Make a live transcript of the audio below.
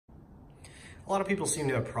A lot of people seem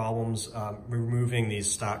to have problems removing these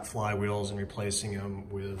stock flywheels and replacing them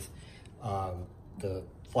with the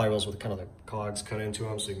flywheels with kind of the cogs cut into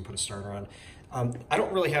them so you can put a starter on. I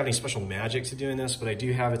don't really have any special magic to doing this, but I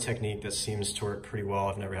do have a technique that seems to work pretty well.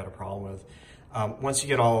 I've never had a problem with. Once you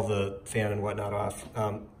get all of the fan and whatnot off,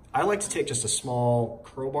 I like to take just a small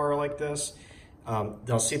crowbar like this.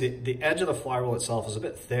 They'll see the edge of the flywheel itself is a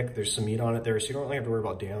bit thick. There's some meat on it there, so you don't really have to worry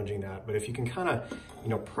about damaging that. But if you can kind of, you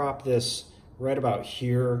know, prop this right about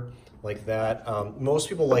here like that. Most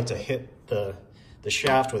people like to hit the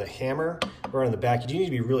shaft with a hammer right on the back. You do need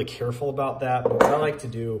to be really careful about that. But what I like to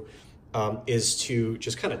do is to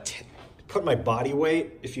just kind of put my body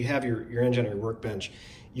weight. If you have your engine or your workbench,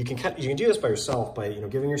 you can do this by yourself by, you know,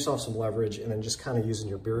 giving yourself some leverage and then just kind of using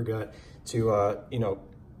your beer gut to you know,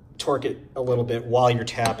 torque it a little bit while you're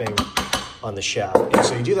tapping on the shaft. And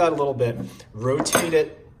so you do that a little bit, rotate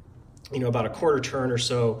it, you know, about a quarter turn or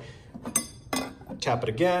so, tap it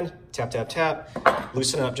again, tap, tap, tap,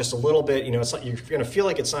 loosen up just a little bit. You know, it's like you're gonna feel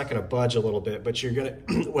like it's not gonna budge a little bit, but you're gonna,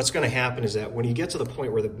 what's gonna happen is that when you get to the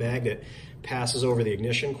point where the magnet passes over the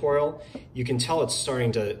ignition coil, you can tell it's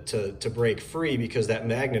starting to break free because that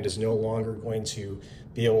magnet is no longer going to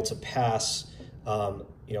be able to pass,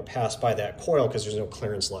 you know, pass by that coil because there's no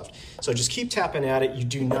clearance left. So just keep tapping at it. You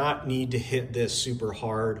do not need to hit this super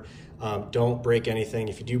hard. Don't break anything.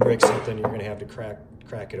 If you do break something, you're gonna have to crack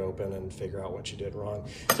it open and figure out what you did wrong.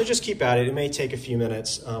 So just keep at it. It may take a few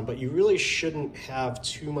minutes, but you really shouldn't have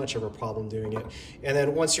too much of a problem doing it. And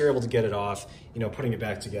then once you're able to get it off, you know, putting it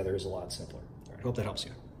back together is a lot simpler. All right, hope that helps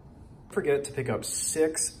you. Don't forget to pick up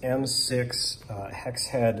 6 M6 hex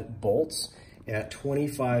head bolts at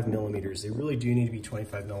 25 millimeters. They really do need to be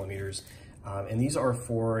 25 millimeters. And these are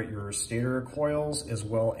for your stator coils as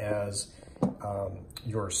well as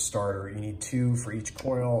your starter. You need 2 for each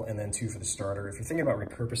coil and then 2 for the starter. If you're thinking about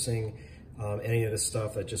repurposing any of this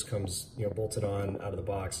stuff that just comes, you know, bolted on out of the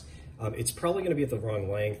box, it's probably going to be at the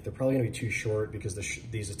wrong length. They're probably going to be too short because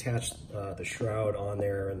these attach the shroud on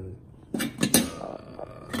there and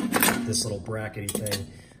this little brackety thing.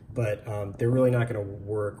 But they're really not going to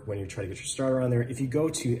work when you try to get your starter on there. If you go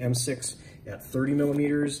to M6 at 30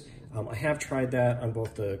 millimeters, I have tried that on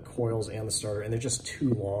both the coils and the starter, and they're just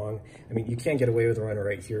too long. I mean, you can't get away with a runner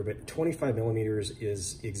right here, but 25 millimeters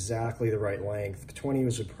is exactly the right length. 20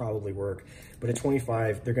 would probably work, but at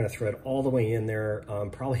 25, they're gonna thread all the way in there,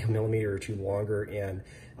 probably a millimeter or 2 longer, and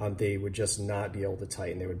they would just not be able to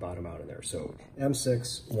tighten. They would bottom out in there. So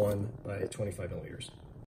M6 1 by 25 millimeters.